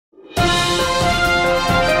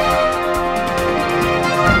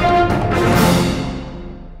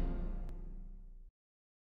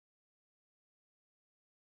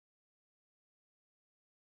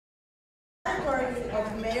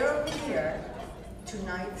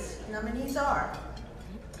Tonight's nominees are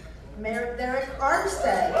Mayor Derek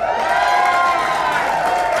Armstead.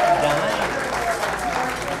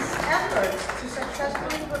 For his efforts to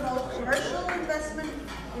successfully promote commercial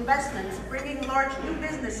investments, bringing large new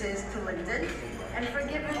businesses to Linden, and for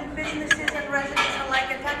giving businesses and residents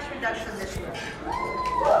alike a tax reduction this year.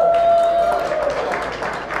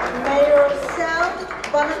 Mayor Sal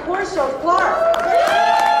Bonaccorso Clark.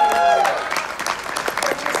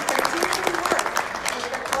 For his continuing work with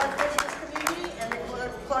the Clark business community and the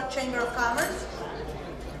Clark Chamber of Commerce.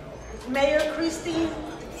 Mayor Christine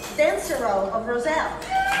Dancero of Roselle.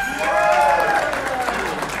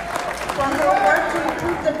 For her work to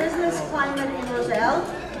improve the business climate in Roselle.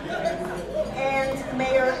 And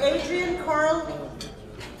Mayor Adrian Carl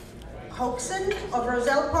Hoxson of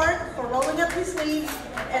Roselle Park for rolling up his sleeves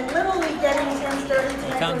and literally getting his hands dirty to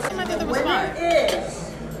make Roselle. The winner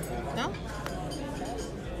is... No?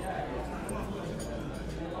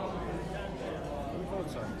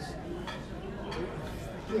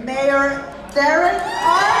 Mayor Derek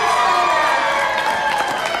Armstead.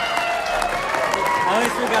 At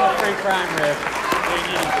least we got a free crime rib.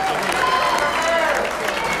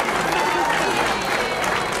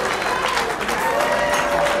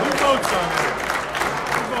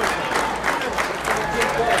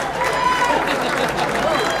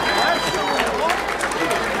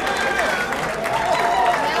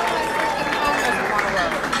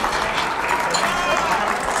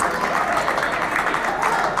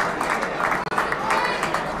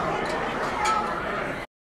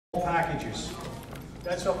 Packages.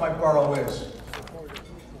 That's what my borough is.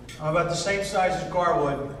 I'm about the same size as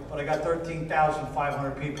Garwood, but I got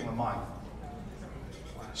 13,500 people in mine.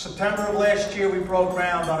 September of last year, we broke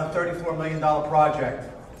ground on a $34 million project.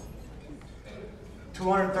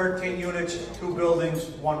 213 units, 2 buildings,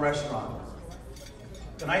 1 restaurant.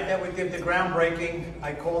 The night that we did the groundbreaking,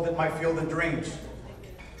 I called it my field of dreams.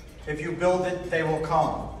 If you build it, they will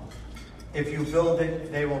come. If you build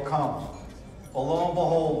it, they will come. Well, lo and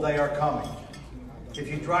behold, they are coming. If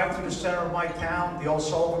you drive through the center of my town, the old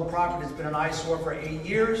Sullivan property has been an eyesore for 8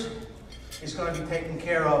 years. It's going to be taken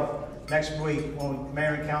care of next week when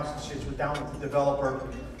Mayor and Council sits down with the developer.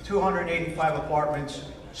 285 apartments,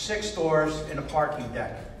 6 stores, and a parking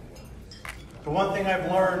deck. The one thing I've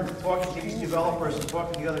learned talking to these developers and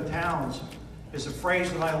talking to the other towns is a phrase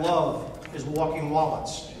that I love is walking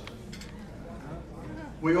wallets.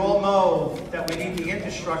 We all know that we need the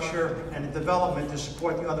infrastructure and the development to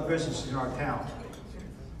support the other businesses in our town.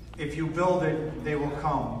 If you build it, they will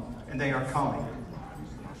come, and they are coming.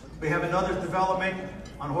 We have another development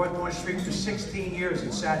on Hawthorne Street for 16 years.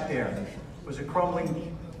 It sat there. It was a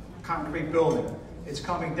crumbling concrete building. It's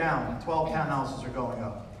coming down. 12 townhouses are going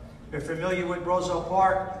up. If you're familiar with Roselle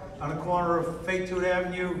Park, on the corner of Fayette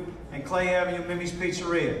Avenue and Clay Avenue, Mimi's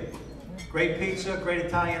Pizzeria. Great pizza, great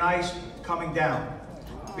Italian ice, coming down.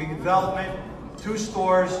 Redevelopment, 2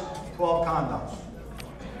 stores, 12 condos.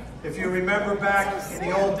 If you remember back in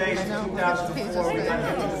the old days in 2004, we got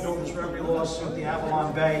hit with the builders revenue lawsuit, the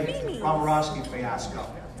Avalon Bay Romarowski fiasco.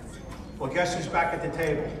 Well, guess who's back at the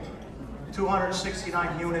table?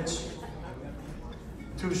 269 units,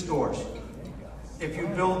 2 stores. If you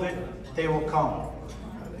build it, they will come.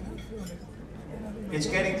 It's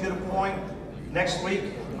getting to the point, next week,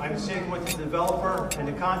 I'm sitting with the developer and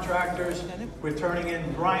the contractors. We're turning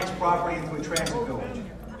in Brian's property into a transit village.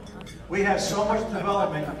 We have so much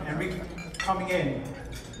development and coming in.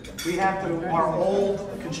 We have to, our old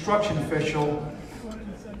construction official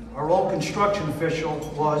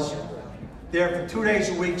was there for 2 days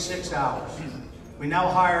a week, 6 hours. We now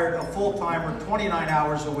hired a full-timer, 29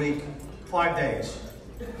 hours a week, 5 days.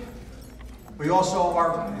 We also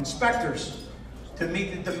are inspectors. To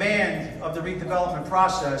meet the demand of the redevelopment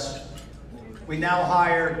process, we now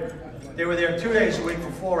hire, they were there 2 days a week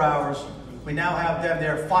for 4 hours. We now have them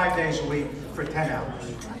there 5 days a week for 10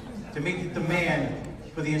 hours. To meet the demand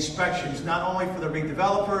for the inspections, not only for the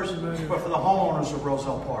redevelopers, but for the homeowners of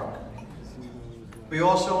Roselle Park. We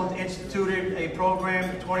also instituted a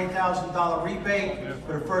program, $20,000 rebate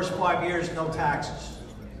for the first 5 years, no taxes.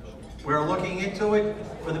 We're looking into it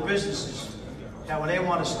for the businesses that when they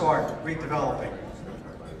want to start redeveloping.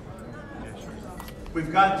 We've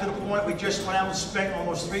gotten to the point we just went out and spent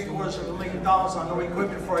almost $750,000 on new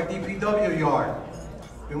equipment for our DPW yard.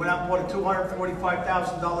 We went out and bought a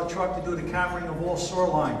 $245,000 truck to do the cammering of all sewer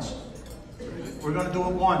lines. We're going to do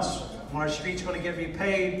it once. When our street's going to get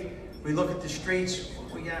repaved, we look at the streets,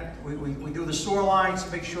 we do the sewer lines,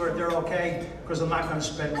 make sure they're okay, because I'm not going to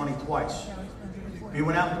spend money twice. We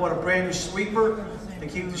went out and bought a brand new sweeper to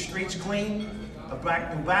keep the streets clean.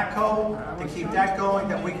 a new backhoe to keep that going,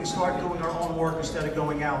 that we can start doing our own work instead of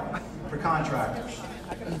going out for contractors.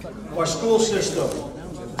 Our school system.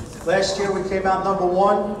 Last year we came out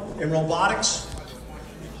 #1 in robotics.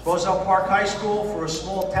 Roselle Park High School, for a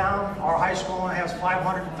small town, our high school only has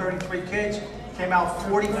 533 kids, came out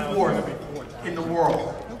 44th in the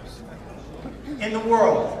world. In the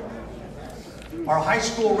world. Our high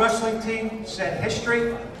school wrestling team set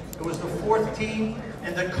history. It was the 4th team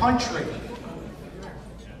in the country.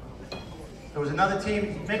 There was another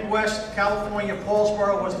team, Midwest, California,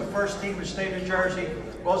 Paulsboro was the first team in the state of New Jersey.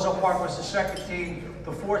 Roselle Park was the 2nd team,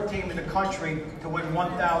 the 4th team in the country to win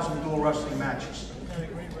 1,000 dual wrestling matches.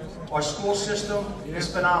 Our school system is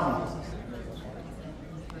phenomenal.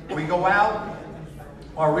 We go out,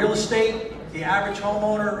 our real estate, the average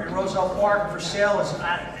homeowner in Roselle Park for sale is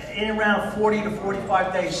in and around a 40 to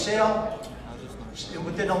 45 day sale.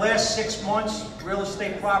 Within the last 6 months, real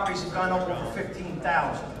estate properties have gone up over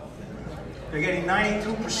 15,000. They're getting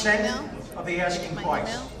 92% of the asking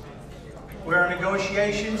price. We're in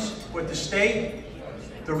negotiations with the state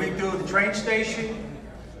to redo the train station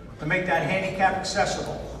to make that handicap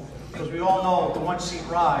accessible. Because we all know the one-seat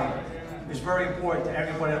ride is very important to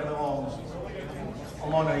everybody that belongs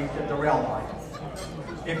along the rail line.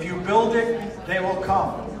 If you build it, they will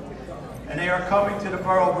come. And they are coming to the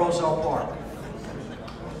borough of Roselle Park.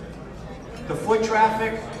 The foot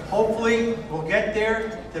traffic, hopefully, will get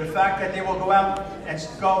there to the fact that they will go out and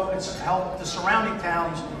help the surrounding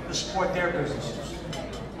towns to support their businesses.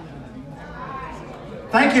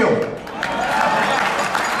 Thank you.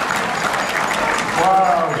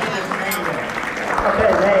 Wow, he just named it.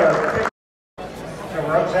 Okay, Mayor. The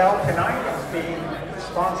Roselle tonight is being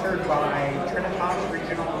sponsored by Trinitas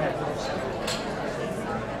Regional Methodist.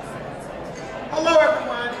 Hello,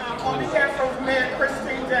 everyone. On behalf of Mayor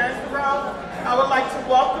Christine Dansborough, I would like to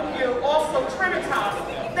welcome you. Also, Trinitas,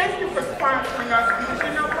 thank you for sponsoring us. Because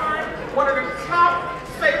you know why? One of the top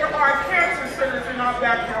sacred heart cancer centers in our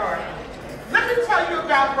backyard. Let me tell you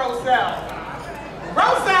about Roselle.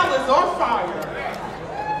 Roselle is on fire.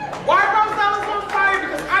 Why Roselle is on fire?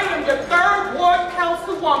 Because I am the 3rd Ward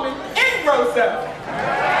Councilwoman in Roselle.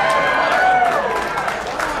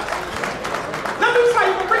 Let me tell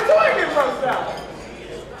you what we're doing in Roselle.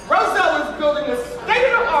 Roselle is building a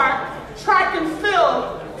state-of-the-art track and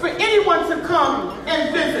field for anyone to come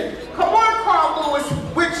and visit. Come on, Carl Lewis,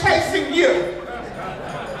 we're chasing you.